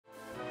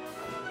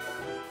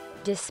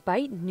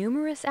Despite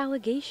numerous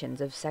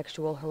allegations of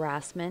sexual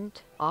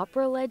harassment,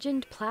 opera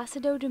legend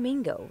Placido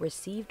Domingo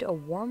received a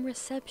warm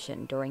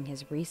reception during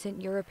his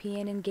recent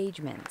European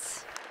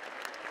engagements.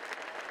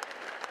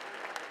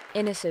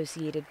 An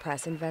Associated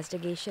Press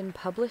investigation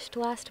published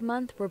last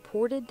month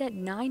reported that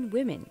 9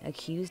 women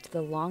accused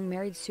the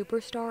long-married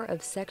superstar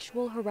of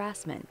sexual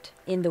harassment.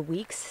 In the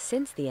weeks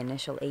since the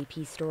initial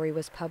AP story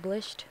was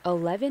published,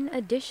 11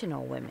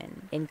 additional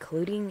women,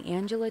 including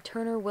Angela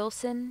Turner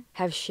Wilson,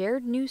 have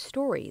shared new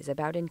stories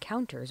about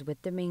encounters with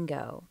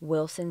Domingo.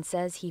 Wilson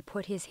says he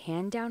put his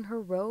hand down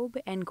her robe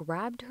and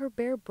grabbed her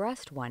bare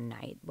breast one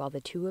night while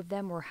the two of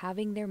them were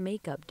having their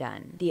makeup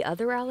done. The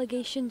other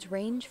allegations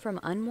range from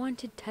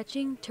unwanted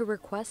touching to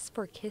requests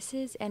for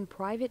kisses and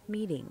private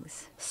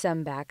meetings.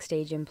 Some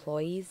backstage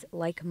employees,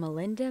 like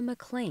Melinda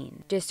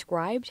McLean,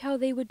 described how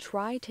they would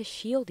try to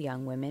shield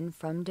young women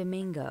from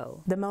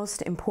Domingo. The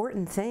most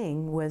important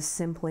thing was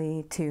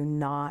simply to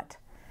not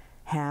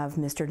have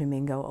Mr.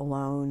 Domingo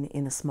alone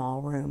in a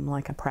small room,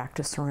 like a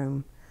practice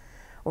room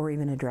or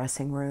even a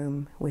dressing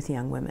room with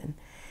young women.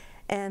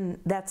 And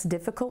that's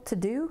difficult to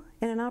do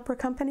in an opera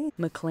company.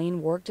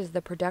 McLean worked as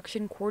the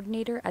production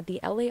coordinator at the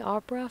LA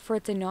Opera for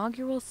its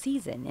inaugural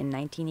season in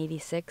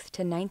 1986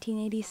 to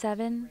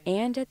 1987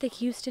 and at the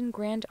Houston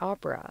Grand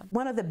Opera.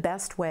 One of the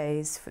best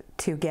ways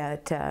to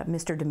get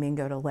Mr.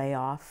 Domingo to lay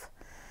off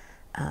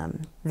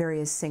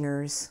various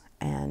singers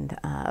and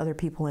other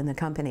people in the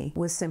company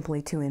was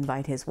simply to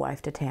invite his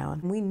wife to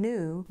town. We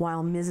knew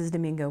while Mrs.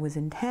 Domingo was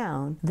in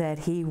town that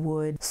he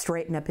would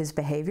straighten up his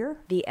behavior.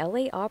 The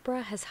LA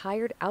Opera has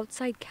hired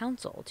outside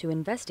counsel to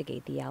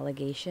investigate the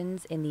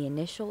allegations in the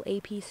initial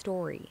AP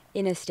story.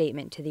 In a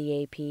statement to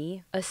the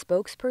AP, a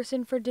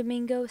spokesperson for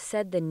Domingo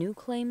said the new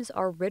claims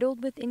are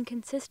riddled with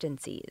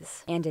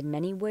inconsistencies and in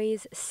many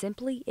ways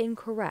simply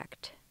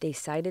incorrect. They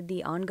cited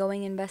the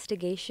ongoing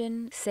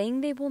investigation,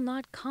 saying they will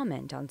not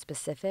comment on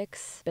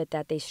specifics, but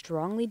that they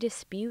strongly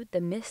dispute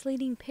the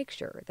misleading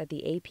picture that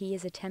the AP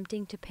is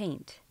attempting to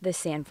paint. The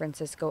San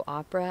Francisco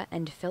Opera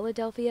and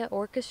Philadelphia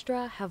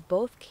Orchestra have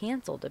both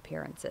canceled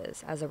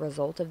appearances as a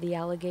result of the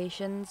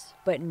allegations,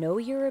 but no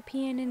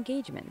European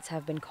engagements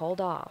have been called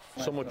off.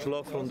 So much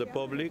love from the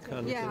public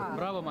and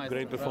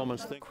great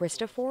performance.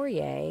 Krista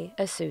Fourier,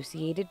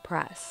 Associated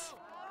Press.